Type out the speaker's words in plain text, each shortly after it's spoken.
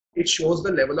it shows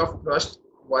the level of trust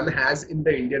one has in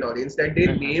the Indian audience that they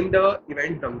named the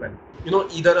event Dangal.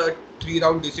 Either a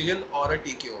 3-round decision or a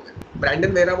TKO win.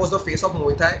 Brandon Vera was the face of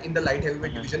Muay Thai in the light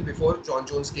heavyweight division before John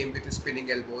Jones came with his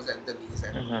spinning elbows and the knees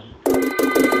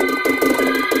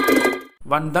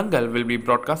One Dangal will be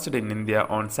broadcasted in India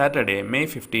on Saturday, May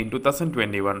 15,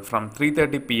 2021 from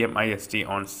 3:30 p.m. IST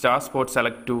on Star Sports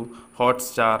Select 2,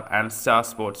 Hotstar and Star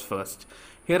Sports First.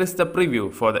 Here is the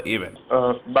preview for the event.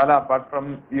 Bala, apart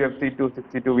from UFC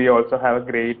 262, we also have a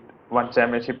great one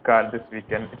championship card this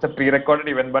weekend. It's a pre-recorded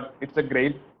event, but it's a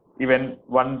great event.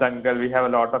 One Dangal, we have a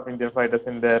lot of Indian fighters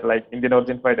in there, like Indian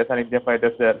origin fighters and Indian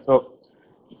fighters there. So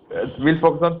we'll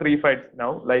focus on 3 fights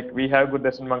now. Like we have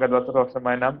Gurdarshan Mangat versus Roshan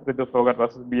Mainam, Ritu Fogart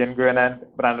versus BN Nguyen, and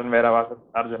Brandon Vera versus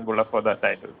Arjun Bulla for the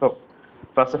title. So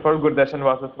first of all, Gurdarshan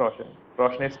versus Roshan.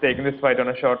 Roshan is taking this fight on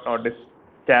a short notice,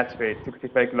 catch weight,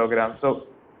 65 kilograms. So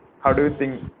how do you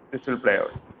think this will play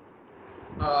out?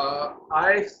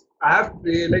 I have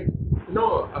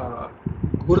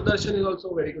Gurdarshan is also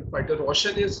a very good fighter.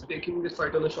 Roshan is taking this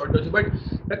fight on a short notice, but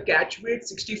the catch weight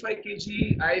 65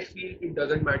 kg, I feel it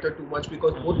doesn't matter too much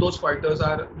because both those fighters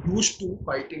are used to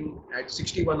fighting at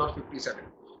 61 or 57.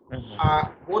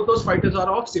 Both those fighters are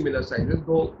of similar sizes,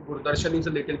 though Gurdarshan is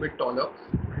a little bit taller,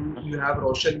 and you have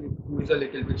Roshan who is a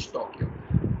little bit stockier.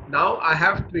 Now I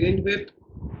have trained with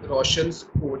Roshan's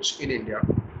coach in India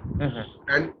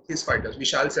and his fighters,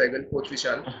 Vishal Sehgal, Coach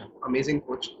Vishal, amazing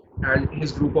coach, and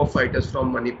his group of fighters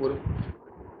from Manipur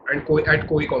and at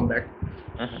Koi Combat.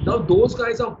 Now those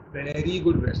guys are very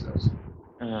good wrestlers,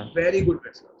 very good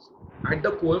wrestlers. At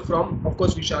the core, of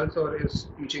course, Vishal sir is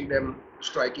teaching them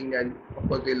striking, and of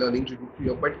course they're learning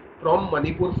jiu-jitsu. But from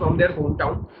Manipur, from their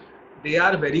hometown, they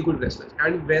are very good wrestlers.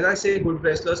 And when I say good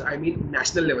wrestlers, I mean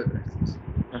national level wrestlers.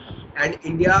 And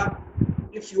India,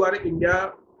 if you are in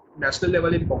India national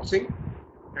level in boxing,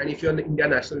 and if you're on the India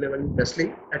national level in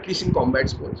wrestling, at least in combat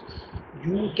sports,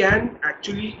 you can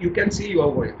say you are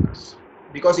world class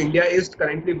because India is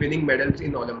currently winning medals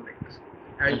in Olympics.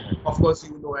 And of course,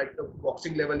 at the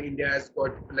boxing level, India has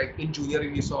got, like in junior,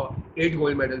 we saw 8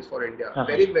 gold medals for India.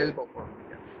 Very well performed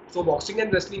India. So boxing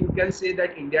and wrestling, you can say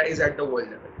that India is at the world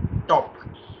level, top.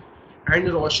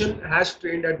 And Roshan has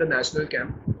trained at the national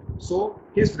camp. So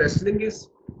his wrestling is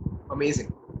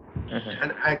amazing.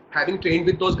 And having trained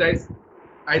with those guys,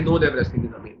 I know their wrestling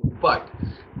is amazing. But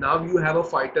now you have a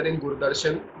fighter in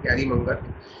Gurdarshan, Gary Mangat,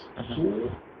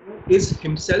 who is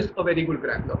himself a very good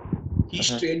grappler. He's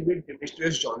trained with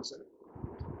Demetrius Johnson.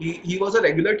 He was a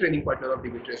regular training partner of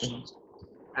Demetrius Johnson.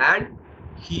 And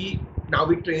he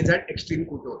trains at Extreme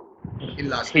Couture in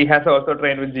last. He has also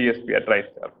trained with GSP at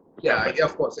TriStar. Yeah,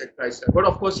 of course, at TriStar. But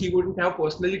of course, he wouldn't have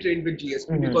personally trained with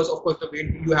GSP because, of course,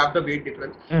 you have the weight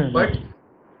difference. But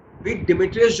with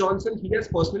Demetrius Johnson, he has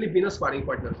personally been a sparring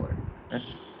partner for him.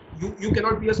 You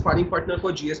cannot be a sparring partner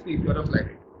for GSP if you are a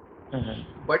flyweight.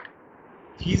 But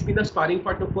he's been a sparring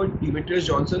partner for Demetrius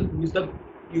Johnson, who is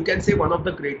you can say one of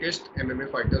the greatest MMA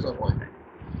fighters of all time.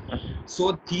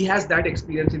 So he has that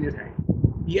experience in his hand.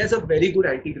 He has a very good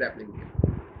anti-grappling game.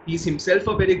 He's himself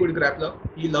a very good grappler.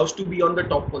 He loves to be on the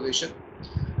top position.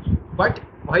 But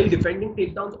while defending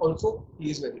takedowns also, he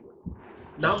is very good.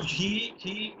 Now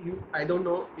I don't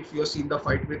know if you have seen the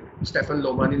fight with Stefan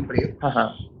Loman in Brave.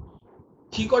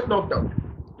 He got knocked out.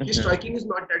 His striking is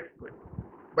not that good.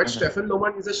 But Stefan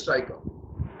Loman is a striker.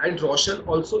 And Roshan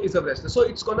also is a wrestler. So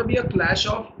it's going to be a clash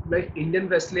of like Indian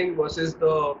wrestling versus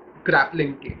the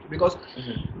grappling cage. Because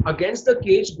against the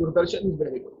cage, Gurdarshan is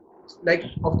very good. Like,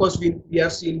 of course, we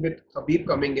have seen with Khabib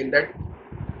coming in that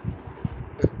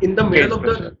in the middle of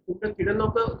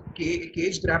the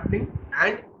cage grappling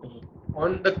and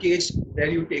on the cage where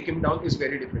you take him down is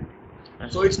very different.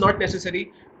 So it's not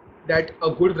necessary that a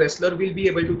good wrestler will be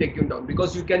able to take him down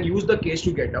because you can use the cage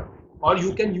to get up or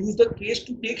you can use the cage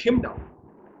to take him down.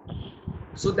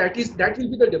 So that will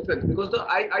be the difference because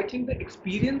I think the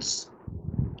experience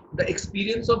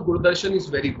of Gurdarshan is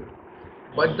very good,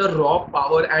 but the raw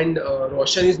power and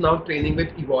Roshan is now training with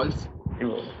Evolve.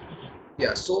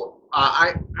 Yeah, so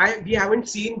we haven't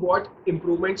seen what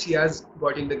improvements he has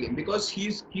got in the game because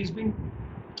he's been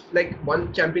like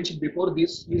one championship before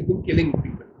this, he's been killing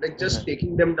people, like just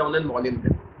taking them down and mauling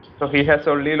them. So he has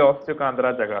only lost to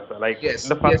Kandaraj Agasa. Like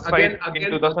the first fight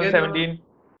in 2017,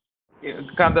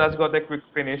 Kandaraj got a quick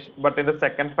finish, but in the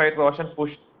second fight, Roshan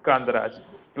pushed Kandaraj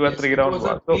to a 3-round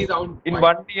war. So in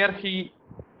 1 year, he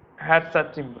had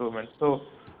such improvements. So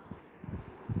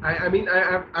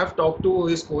I've talked to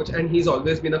his coach and he's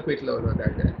always been a quick learner.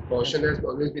 That guy Roshan has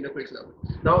always been a quick learner.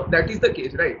 Now that is the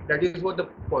case, right? That is what the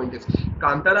point is.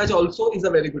 Kantaraj also is a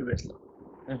very good wrestler.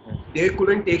 They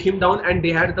couldn't take him down and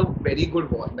they had the very good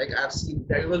war. Like I've seen,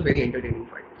 that was very entertaining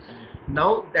fight.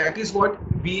 Now that is what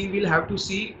we will have to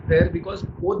see there, because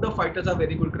both the fighters are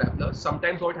very good grapplers.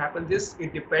 Sometimes what happens is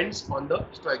it depends on the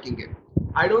striking game.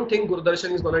 I don't think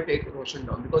Gurdarshan is gonna take Roshan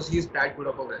down because he is that good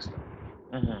of a wrestler.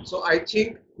 So I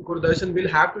think Gurdarshan will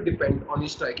have to depend on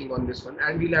his striking on this one,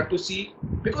 and we'll have to see,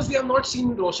 because we have not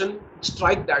seen Roshan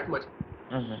strike that much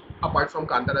apart from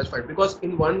Kantaraj fight. Because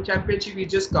in one championship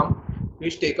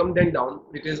he's taken them down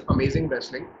with his amazing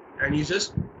wrestling, and he's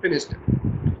just finished it.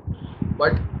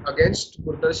 But against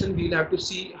Gurdarshan, we'll have to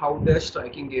see how their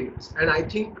striking game is. And I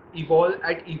think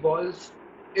Evolve,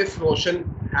 if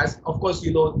Roshan has, of course,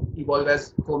 Evolve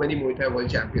has so many Muay Thai world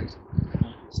champions.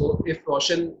 So if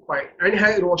Roshan fight, and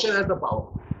Roshan has the power,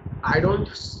 I don't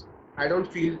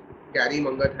feel Gary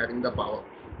Mangat having the power,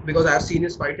 because I've seen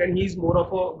his fight and he's more of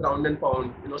a ground and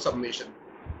pound, submission.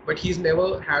 But he's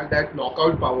never had that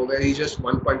knockout power where he just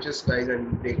one punches guys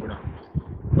and they go down.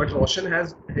 But Roshan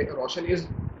is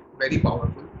very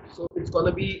powerful. So it's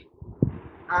gonna be,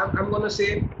 I'm gonna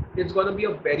say it's gonna be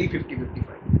a very 50-50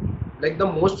 fight, like the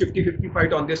most 50-50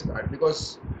 fight on this card,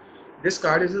 because this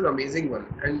card is an amazing one,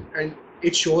 and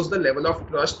it shows the level of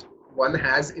trust one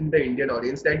has in the Indian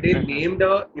audience, that they named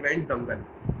the event Dangal.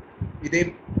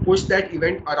 They push that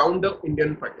event around the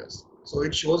Indian fighters. So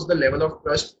it shows the level of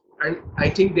trust, and I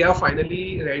think they are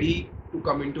finally ready to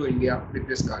come into India with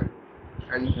this card.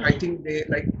 And I think they,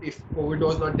 like, if COVID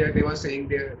was not there, they were saying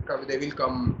they will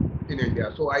come in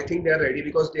India. So I think they are ready,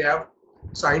 because they have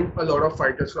signed a lot of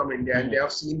fighters from India and they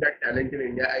have seen that talent in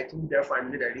India. I think they are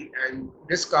finally ready, and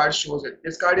this card shows it.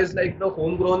 This card is like the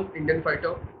homegrown Indian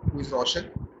fighter who is Roshan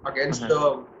against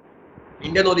the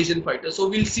Indian origin fighter. So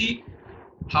we'll see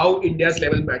how India's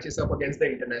level matches up against the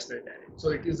international talent. So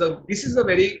this is a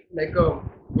very a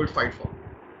good fight for me.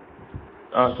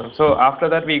 Awesome. So after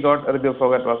that, we got Ritu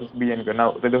Phogat versus B. Nguyen.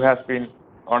 Now, Ritu has been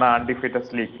on an undefeated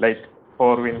streak, like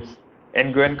 4 wins.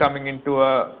 Nguyen coming into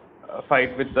a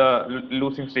fight with the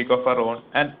losing streak of her own,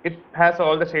 and it has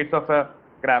all the shades of a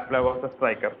grappler versus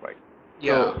striker fight.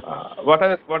 Yeah. So, what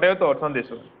are your thoughts on this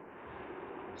one?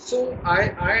 So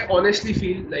I honestly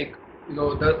feel like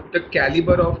the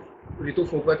caliber of Ritu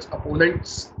Phogat's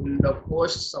opponents in the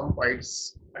first some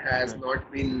fights has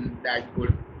not been that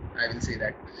good. I will say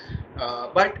that.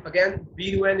 But again,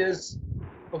 B. Nguyen is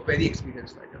a very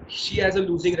experienced fighter. She has a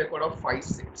losing record of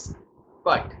 5-6.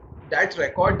 But that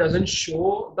record doesn't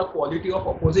show the quality of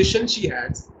opposition she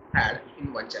has had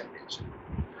in one championship.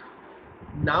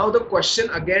 Now the question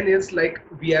again is, like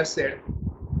we have said,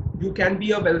 you can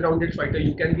be a well-rounded fighter,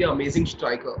 you can be an amazing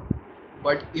striker,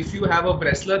 but if you have a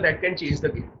wrestler, that can change the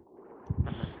game.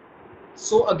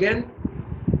 So again,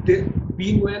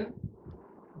 B. Nguyen,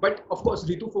 but of course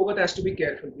Ritu Phogat has to be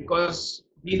careful, because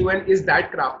B. Nguyen is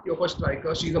that crafty of a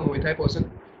striker. She's a Muay Thai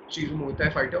person, she's a Muay Thai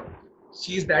fighter.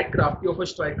 She's that crafty of a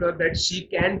striker that she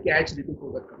can catch Ritu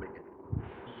Phogat coming in.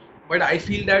 But I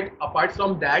feel that apart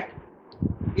from that,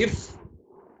 if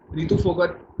Ritu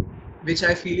Phogat, which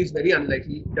I feel is very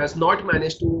unlikely, does not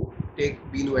manage to take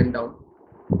B. Nguyen down,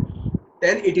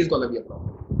 then it is going to be a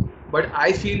problem. But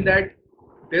I feel that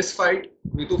this fight,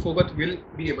 Ritu Phogat will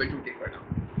be able to take her down.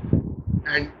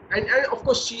 And of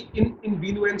course, she in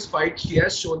B. Nguyen's fight, she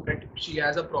has shown that she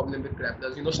has a problem with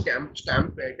grapplers.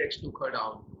 Stamp Fairtex took her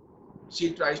down.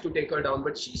 She tries to take her down,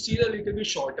 but she's a little bit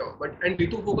shorter. And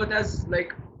Ritu Phogat has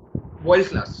like world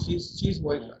class. She's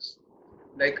world class,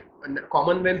 like a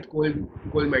Commonwealth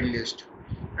gold medalist,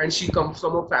 and she comes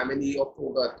from a family of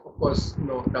Phogat. Of course,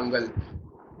 Dangal.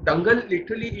 Dangal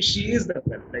literally, she is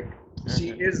Dangal. Like she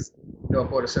is the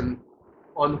person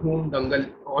on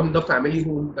the family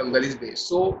whom Dangal is based.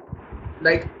 So,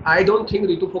 like, I don't think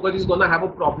Ritu Phogat is gonna have a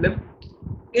problem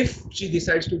if she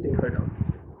decides to take her down.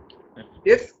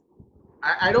 If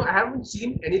I haven't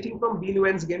seen anything from B.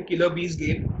 Nguyen's game, Killer B's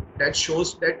game, that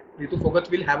shows that Ritu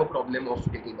Phogat will have a problem of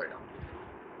taking her down.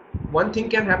 One thing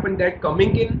can happen, that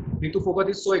coming in, Ritu Phogat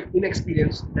is so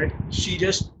inexperienced that she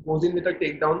just goes in with a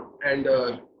takedown and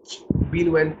B.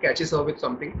 Nguyen catches her with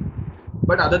something.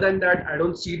 But other than that, I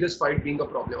don't see this fight being a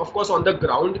problem. Of course, on the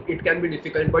ground, it can be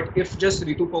difficult, but if just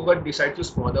Ritu Phogat decides to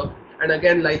smother, and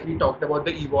again, like we talked about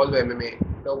the Evolve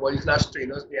MMA, the world-class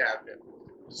trainers they have there.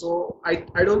 So I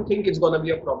don't think it's going to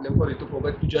be a problem for Ritu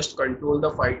Phogat to just control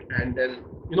the fight and then,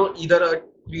 either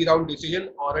a 3-round decision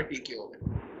or a TKO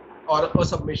or a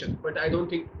submission. But I don't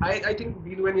think, I think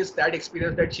B. Nguyen is that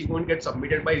experienced that she won't get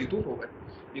submitted by Ritu Phogat,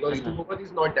 because Ritu Phogat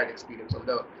is not that experienced on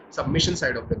the submission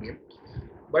side of the game.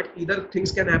 But either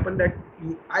things can happen that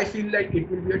I feel like it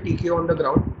will be a TKO on the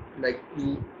ground, like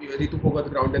Ritu Phogat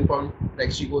ground and pound,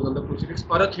 like she goes on the crucifix,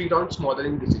 or a 3-round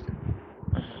smothering decision.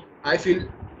 I feel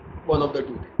one of the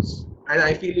two things. and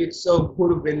I feel it's a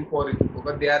good win for Ritu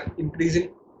Phogat. They are increasing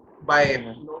by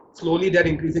slowly. They are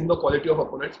increasing the quality of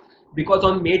opponents because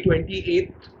on May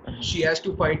 28th she has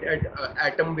to fight at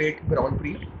atom weight Grand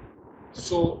Prix.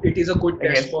 So it is a good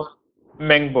test Against for.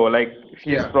 Mengbo, like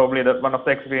she's Yeah. probably one of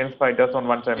the experienced fighters on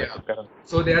one championship currently.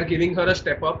 So they are giving her a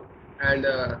step up, and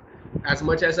as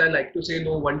much as I like to say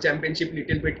no, one championship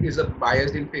little bit is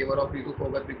biased in favor of Ritu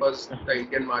Phogat because the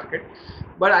Indian market,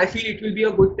 but I feel it will be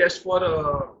a good test for.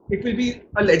 It will be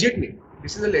a legit name.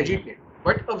 This is a legit name,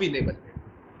 but a winnable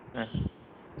name.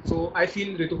 So I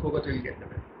feel Ritu Phogat will get the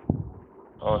win.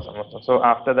 Awesome. So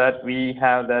after that, we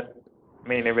have that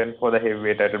main event for the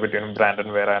heavyweight title between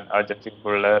Brandon Vera and Arjan Singh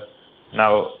Bhullar.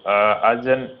 Now,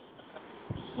 Arjan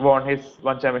won his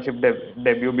one championship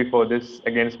debut before this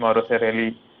against Mauro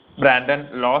Cerelli. Brandon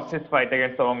lost his fight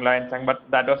against Ong Lion Sang, but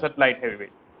that was at light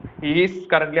heavyweight. He is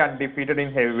currently undefeated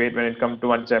in heavyweight when it comes to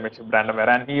one championship, Brandon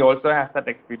Vera, and he also has that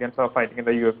experience of fighting in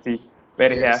the UFC,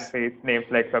 where he has faced names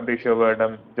like Fabricio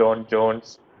Verdum, John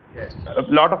Jones, a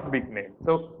lot of big names.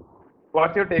 So,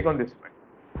 what's your take on this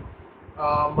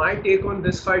fight? My take on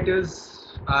this fight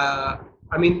is,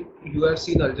 I mean, you have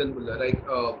seen Arjan Bhullar, like,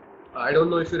 I don't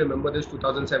know if you remember this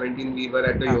 2017, we were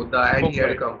at the Yodha and he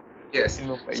had come. Yes.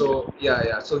 So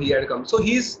so he had come. So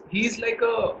he's like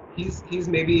he's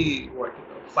maybe what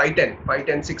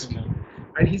 5'10", 6 feet,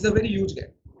 and he's a very huge guy,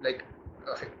 like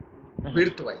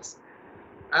width wise.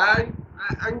 And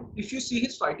if you see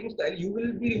his fighting style, you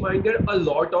will be reminded a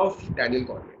lot of Daniel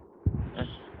Cormier.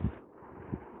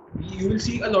 You will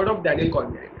see a lot of Daniel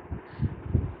Cormier.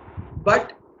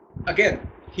 But again,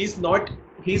 he's not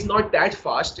that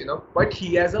fast, but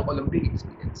he has an Olympic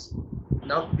experience.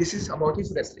 Now this is about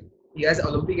his wrestling. He has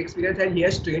Olympic experience and he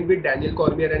has trained with Daniel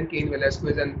Cormier and Cain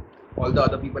Velasquez and all the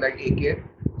other people like AK.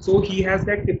 So he has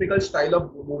that typical style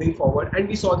of moving forward, and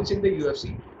we saw this in the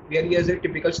UFC where he has a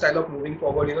typical style of moving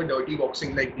forward, dirty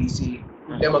boxing like DC,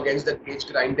 put them against the cage,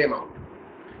 grind them out.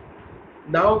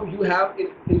 Now you have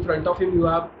in front of him, you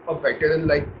have a veteran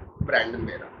like Brandon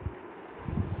Vera,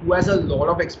 who has a lot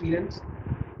of experience,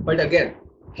 but again,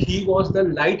 he was the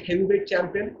light heavyweight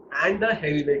champion and the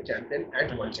heavyweight champion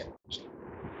at one championship.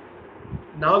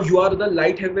 Now you are the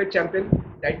light heavyweight champion.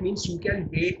 That means you can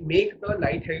make the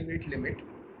light heavyweight limit,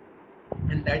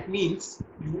 and that means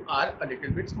you are a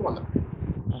little bit smaller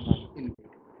in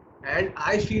weight. And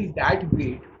I feel that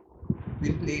weight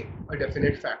will play a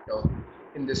definite factor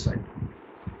in this fight.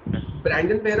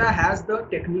 Brandon Vera has the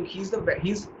technique. He's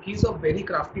a very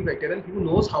crafty veteran who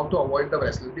knows how to avoid the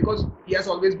wrestlers because he has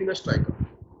always been a striker.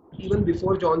 Even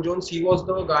before John Jones, he was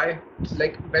the guy.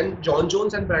 Like when John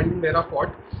Jones and Brandon Vera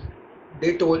fought,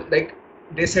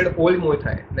 they said old Muay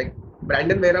Thai. Like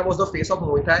Brandon Vera was the face of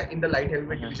Muay Thai in the light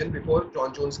heavyweight division before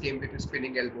John Jones came with his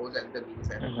spinning elbows and the knees.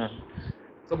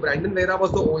 So Brandon Vera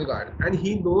was the old guard, and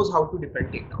he knows how to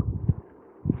defend takedown.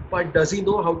 But does he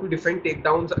know how to defend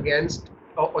takedowns against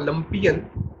an Olympian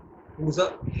who's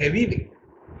a heavyweight,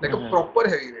 like a proper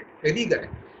heavyweight, heavy guy,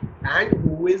 and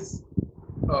who's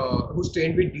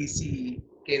trained with DC,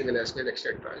 Cain Velasquez,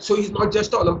 etc. So he's not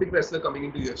just an Olympic wrestler coming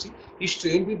into UFC. He's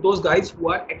trained with those guys who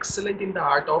are excellent in the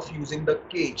art of using the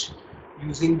cage,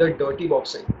 using the dirty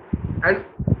boxing. And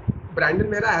Brandon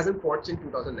Vera hasn't fought since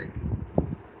 2019.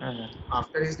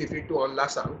 After his defeat to Ong La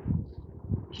Sang,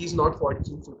 he's not fought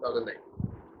since 2009.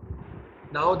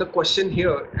 Now the question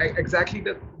here, exactly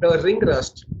the ring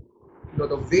rust,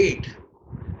 the weight.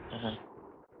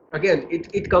 Again,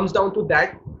 it comes down to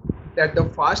that the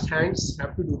fast hands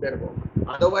have to do their work.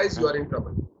 Otherwise, you are in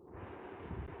trouble.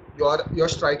 Your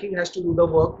striking has to do the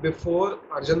work before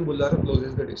Arjan Bhullar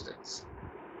closes the distance.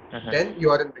 Then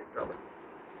you are in big trouble.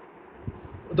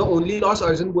 The only loss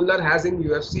Arjan Bhullar has in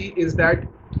UFC is that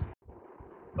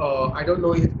I don't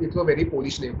know, it's a very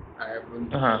Polish name. I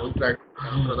won't try to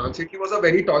pronounce it. He was a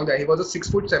very tall guy. He was a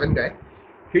 6'7" guy.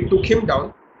 He took him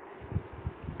down.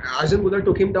 Arjan Bhullar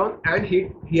took him down and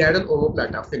he had an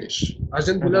omoplata finish.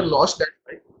 Arjan Bhullar lost that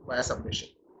fight via submission.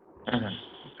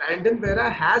 Brandon Vera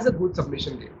has a good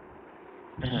submission game.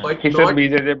 But he's a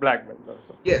BJJ black belt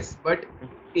also. Yes, but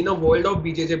in a world of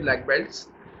BJJ black belts,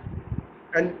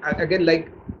 and again, like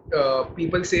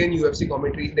people say in UFC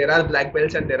commentary, there are black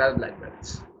belts and there are black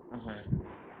belts.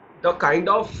 The kind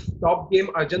of top game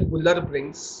Arjan Bhullar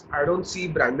brings, I don't see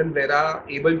Brandon Vera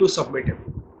able to submit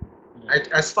him.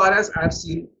 As far as I've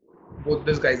seen both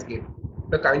these guys' game,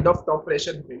 the kind of top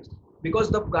pressure he brings.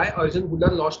 Because the guy Arjan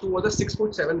Bhullar lost to was a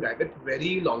 6'7" guy with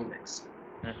very long legs.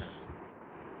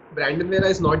 Brandon Vera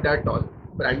is not that tall.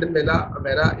 Brandon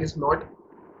Vera is not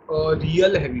a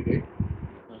real heavyweight.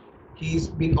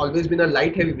 He's always been a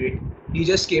light heavyweight. He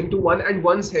just came to one, and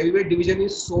one's heavyweight division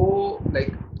is so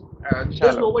like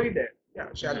there's nobody there. Yeah,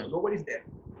 shallow. Mhm. Nobody's there.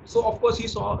 So of course he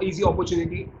saw easy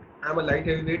opportunity. I'm a light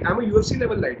heavyweight. I'm a UFC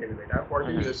level light heavyweight. I've fought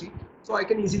in Mhm. UFC, so I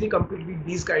can easily compete with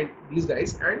these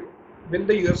guys and win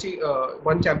the UFC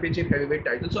one championship heavyweight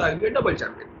title. So I'll be a double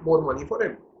champion. More money for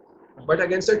him. But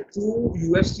against a true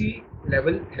UFC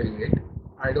level heavyweight,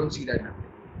 I don't see that happening.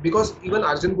 Because even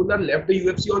Arjun Gundar left the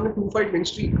UFC on a 2-fight win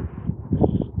streak.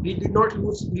 He did not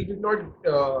lose. He did not.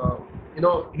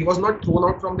 He was not thrown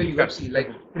out from the Correct. UFC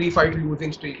like 3-fight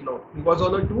losing streak. No, he was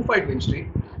on a 2-fight win streak,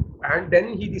 and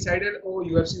then he decided, oh,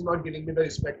 UFC is not giving me the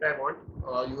respect I want.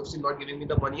 UFC is not giving me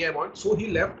the money I want. So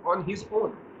he left on his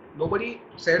own. Nobody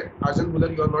said, Arjun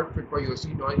Gundar, you are not fit for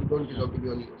UFC. No, you don't deserve to be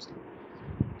on UFC.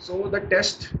 So the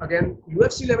test again,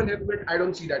 UFC level heavyweight, I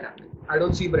don't see that happening. I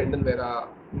don't see Brendan Vera,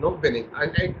 winning,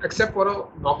 and except for a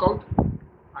knockout,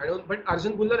 I don't. But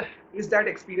Arjun Gullar is that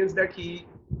experience that he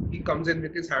comes in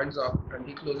with his hands up and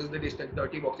he closes the distance,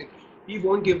 dirty boxing. He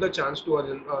won't give the chance to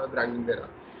Brandon Vera.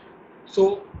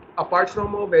 So apart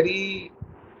from a very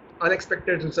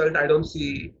unexpected result, I don't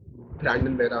see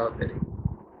Brandon Vera winning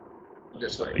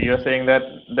this So fight. you're saying that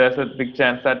there's a big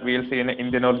chance that we'll see an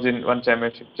Indian origin one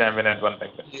championship champion at one time.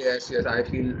 Yes. I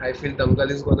feel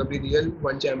Dangal is gonna be real.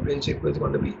 One championship is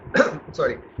gonna be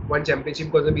sorry. One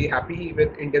championship gonna be happy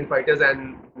with Indian fighters,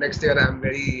 and next year I'm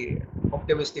very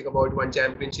optimistic about one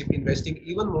championship investing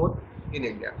even more in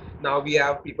India. Now we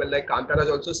have people like Kantaraj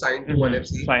also signed to one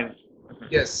FC. Fine.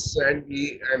 Yes, and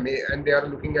and they are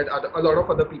looking at a lot of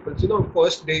other people.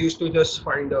 First they used to just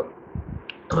find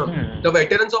the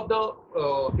veterans of the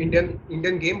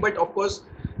Indian game, but of course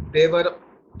they were.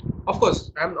 Of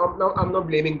course, I'm not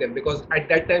blaming them because at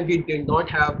that time we did not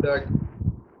have the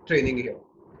training here.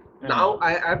 Now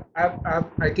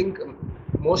I think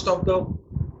most of the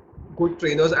good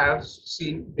trainers I have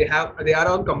seen they are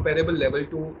on comparable level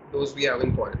to those we have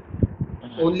in foreign.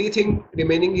 Only thing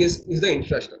remaining is the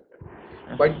infrastructure.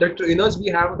 But the trainers we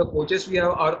have, the coaches we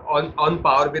have are on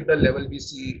par with the level we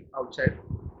see outside.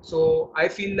 So I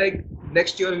feel like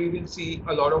next year we will see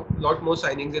a lot more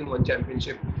signings in one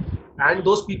championship, and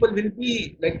those people will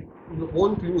be like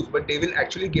won't lose, but they will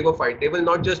actually give a fight. They will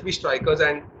not just be strikers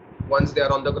and once they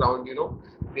are on the ground,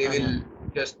 they will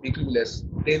just be clueless.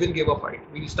 They will give a fight.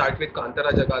 We'll start with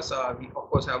Kantara Jagasa. We of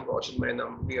course have Roshan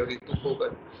Mainam. We have Ritu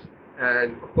Kogan,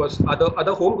 and of course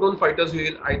other homegrown fighters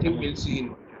I think we'll see in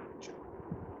one championship.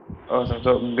 Awesome.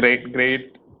 So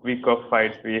great week of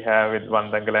fights we have with One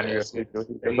Dangal and Yes, UFC yes,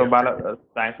 262. very So Bala, exciting.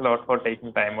 thanks a lot for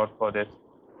taking time out for this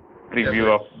preview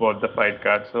Definitely. of both the fight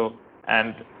cards. So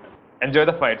and enjoy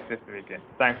the fights this weekend.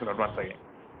 Thanks a lot once again.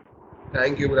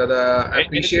 Thank you, brother. I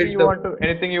appreciate the.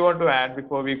 Anything you want to add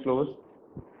before we close?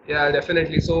 Yeah,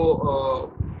 definitely.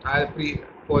 So,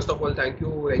 first of all, thank you,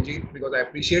 Ranjit, because I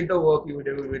appreciate the work you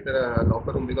do with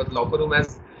Locker Room because Locker Room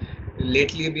has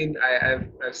lately been,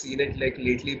 I've seen it like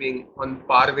lately being on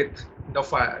par with the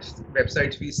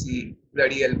websites we see,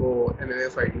 Bloody Elbow, MMA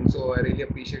fighting. So, I really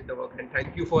appreciate the work and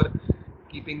thank you for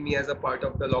keeping me as a part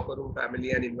of the Locker Room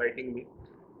family and inviting me.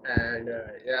 And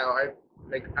yeah,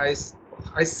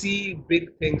 I see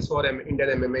big things for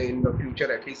Indian MMA in the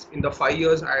future. At least in the 5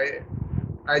 years,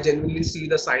 I genuinely see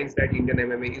the signs that Indian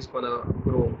MMA is gonna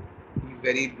grow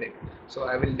very big. So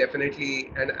I will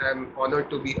definitely, and I'm honored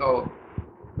to be a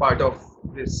part of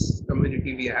this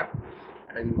community we have.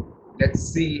 And let's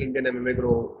see Indian MMA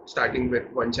grow, starting with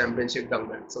one championship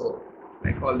Dangal. So,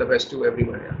 like all the best to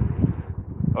everyone. Yeah.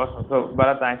 Awesome. So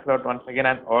Bala, thanks a lot once again,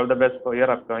 and all the best for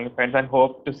your upcoming fights. And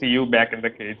hope to see you back in the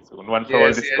cage soon once all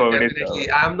Yes, this yes, COVID is over.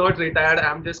 definitely. I'm not retired.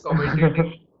 I'm just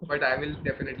commentating, but I will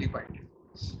definitely fight.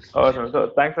 Awesome.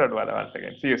 So thanks a lot, Bala, once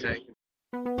again. See you soon.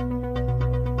 Thank you.